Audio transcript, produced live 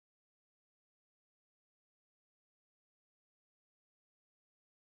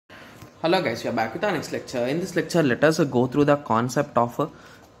Hello guys, we are back with our next lecture. In this lecture, let us go through the concept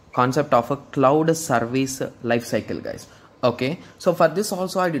of a cloud service lifecycle, guys. Okay, so for this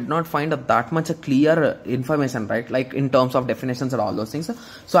also I did not find that much clear information, right? Like in terms of definitions and all those things.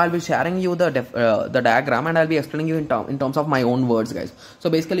 So I'll be sharing you the diagram and I'll be explaining you in terms of my own words, guys. So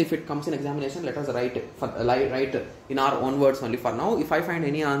basically, if it comes in examination, let us write in our own words only for now. If I find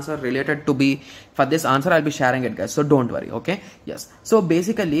any answer related to be for this answer, I'll be sharing it, guys. So don't worry, okay? Yes. So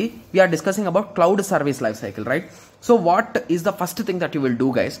basically, we are discussing about cloud service lifecycle, right? So what is the first thing that you will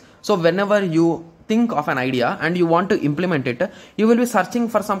do, guys? So whenever you think of an idea and you want to implement it, you will be searching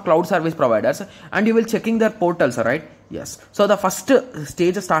for some cloud service providers and you will checking their portals, right? Yes. So the first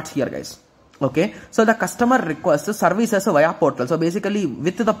stage starts here, guys. Okay. So the customer requests services via portal. So basically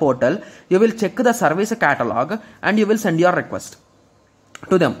with the portal, you will check the service catalog and you will send your request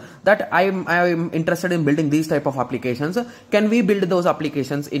to them that I am interested in building these type of applications. Can we build those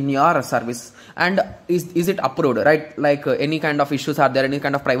applications in your service? And is it approved, right? Like any kind of issues are there, any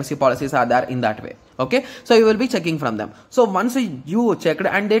kind of privacy policies are there in that way. Okay, so you will be checking from them. So once you checked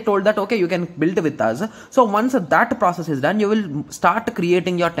and they told that okay, you can build with us. So once that process is done, you will start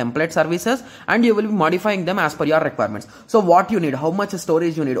creating your template services and you will be modifying them as per your requirements. So what you need, how much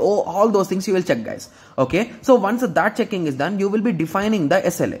storage you need, all those things you will check, guys. Okay, so once that checking is done, you will be defining the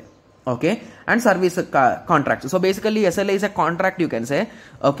SLA. Okay, and service contract. So basically SLA is a contract, you can say.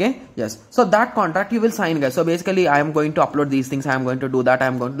 Okay, yes. So that contract you will sign, guys. So basically I am going to upload these things, I am going to do that, I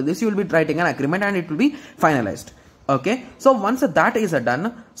am going to do this. You will be writing an agreement and it will be finalized. Okay, so once that is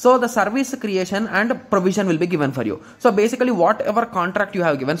done, so the service creation and provision will be given for you. So basically whatever contract you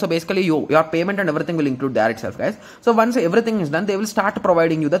have given, so basically your payment and everything will include there itself, guys. So once everything is done, they will start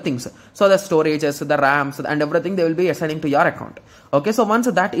providing you the things. So the storages, the RAMs and everything they will be assigning to your account. Okay, so once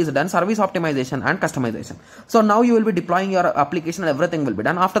that is done, service optimization and customization. So now you will be deploying your application and everything will be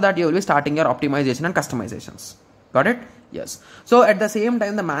done. After that, you will be starting your optimization and customizations. Got it? Yes. So at the same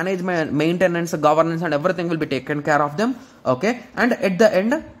time, the management, maintenance, governance and everything will be taken care of them. Okay. And at the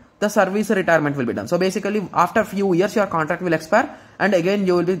end, the service retirement will be done. So basically after few years, your contract will expire and again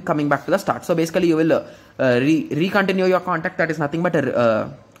you will be coming back to the start. So basically you will recontinue your contract. That is nothing but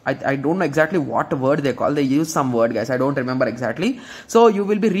I don't know exactly what word they call. They use some word, guys. I don't remember exactly. So you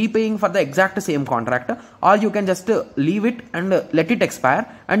will be repaying for the exact same contract, or you can just leave it and let it expire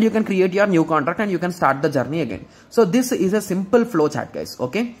and you can create your new contract and you can start the journey again. So this is a simple flow chart, guys.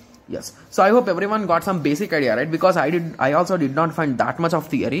 Okay. Yes. So I hope everyone got some basic idea, right? Because I also did not find that much of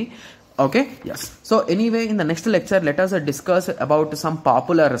theory. Okay. Yes. So anyway, in the next lecture, let us discuss about some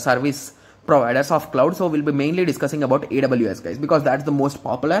popular service providers of cloud. So we'll be mainly discussing about AWS, guys, because that's the most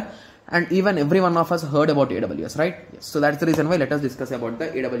popular and even every one of us heard about AWS, right? Yes. So that's the reason why let us discuss about the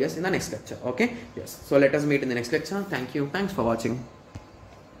AWS in the next lecture. Okay. Yes. So let us meet in the next lecture. Thank you. Thanks for watching.